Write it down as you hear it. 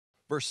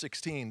Verse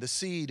 16, the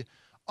seed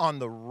on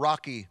the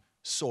rocky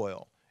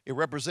soil. It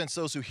represents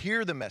those who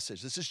hear the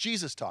message. This is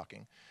Jesus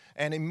talking.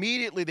 And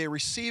immediately they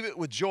receive it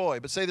with joy.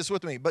 But say this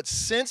with me. But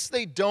since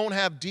they don't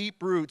have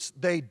deep roots,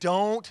 they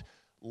don't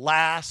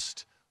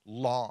last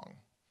long.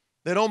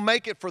 They don't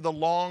make it for the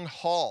long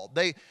haul.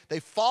 They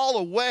fall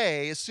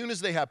away as soon as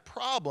they have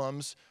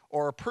problems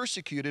or are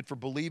persecuted for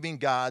believing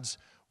God's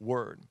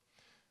word.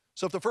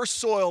 So if the first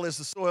soil is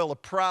the soil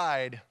of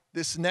pride,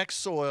 this next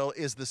soil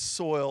is the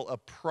soil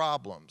of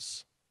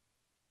problems.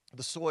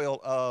 The soil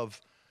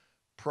of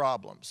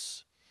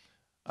problems.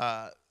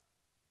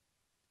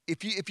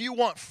 If you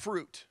want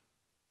fruit,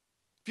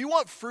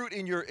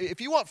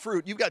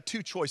 you've got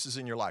two choices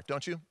in your life,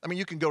 don't you? I mean,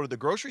 you can go to the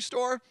grocery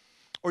store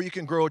or you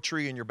can grow a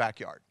tree in your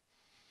backyard.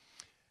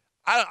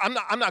 I'm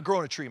not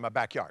growing a tree in my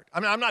backyard. I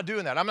mean, I'm not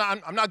doing that. I'm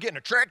not getting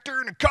a tractor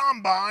and a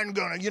combine,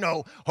 gonna,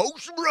 hoe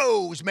some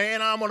rows,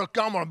 man. I'm gonna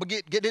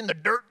get in the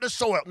dirt and the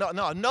soil. No,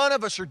 none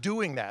of us are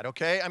doing that,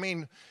 okay? I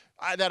mean,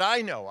 that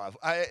I know of.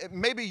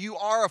 Maybe you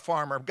are a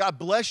farmer. God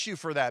bless you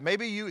for that.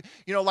 Maybe you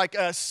like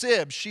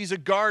Sib, she's a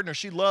gardener.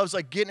 She loves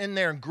like getting in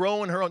there and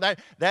growing her own.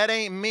 That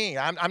ain't me.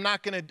 I'm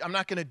not gonna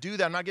do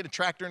that. I'm not getting a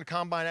tractor and a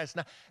combine. That's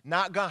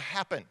not gonna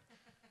happen.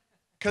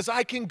 Because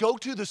I can go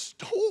to the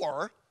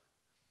store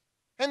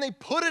and they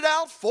put it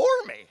out for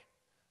me.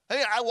 I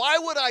mean, why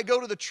would I go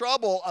to the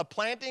trouble of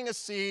planting a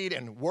seed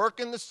and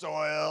working the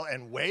soil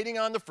and waiting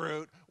on the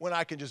fruit when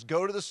I can just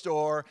go to the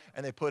store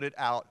and they put it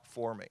out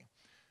for me?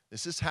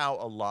 This is how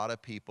a lot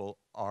of people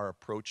are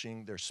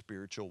approaching their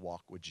spiritual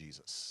walk with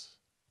Jesus.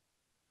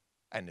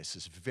 And this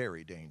is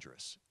very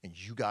dangerous. And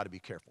you got to be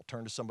careful.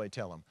 Turn to somebody and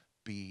tell them,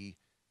 be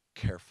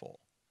careful.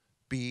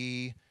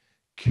 Be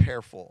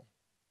careful.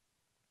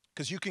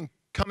 Because you can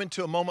come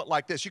into a moment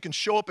like this. You can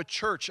show up at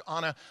church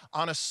on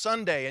a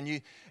Sunday and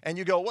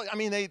you go, well, I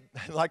mean, they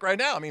like right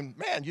now, I mean,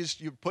 man,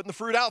 you're putting the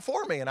fruit out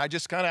for me and I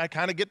just kind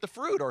of get the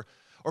fruit. Or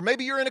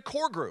maybe you're in a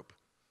core group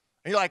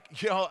and you're like,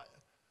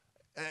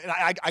 and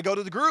I go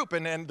to the group,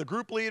 and the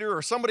group leader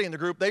or somebody in the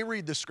group, they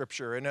read the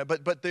scripture, and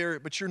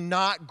but you're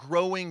not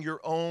growing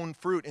your own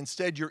fruit.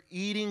 Instead, you're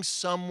eating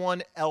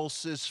someone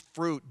else's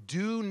fruit.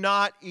 Do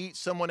not eat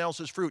someone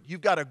else's fruit.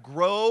 You've got to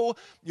grow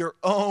your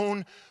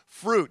own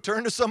fruit.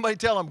 Turn to somebody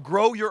and tell them,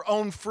 grow your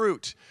own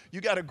fruit.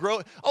 You got to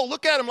grow. Oh,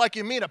 look at them like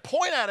you mean it.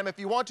 Point at them if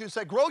you want to and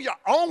say, grow your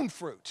own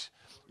fruit.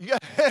 You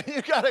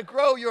got to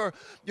grow your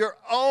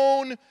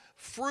own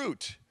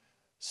fruit.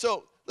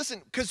 So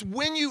listen, because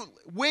when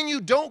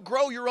you don't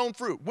grow your own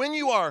fruit, when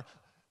you are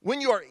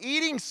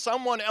eating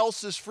someone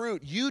else's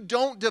fruit, you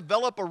don't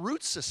develop a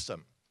root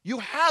system. You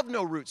have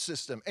no root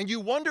system. And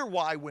you wonder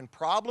why when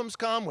problems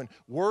come, when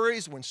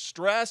worries, when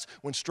stress,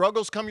 when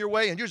struggles come your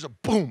way, and you're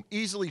just boom,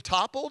 easily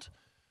toppled.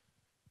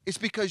 It's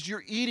because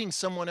you're eating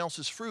someone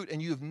else's fruit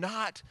and you have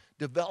not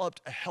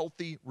developed a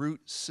healthy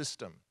root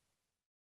system.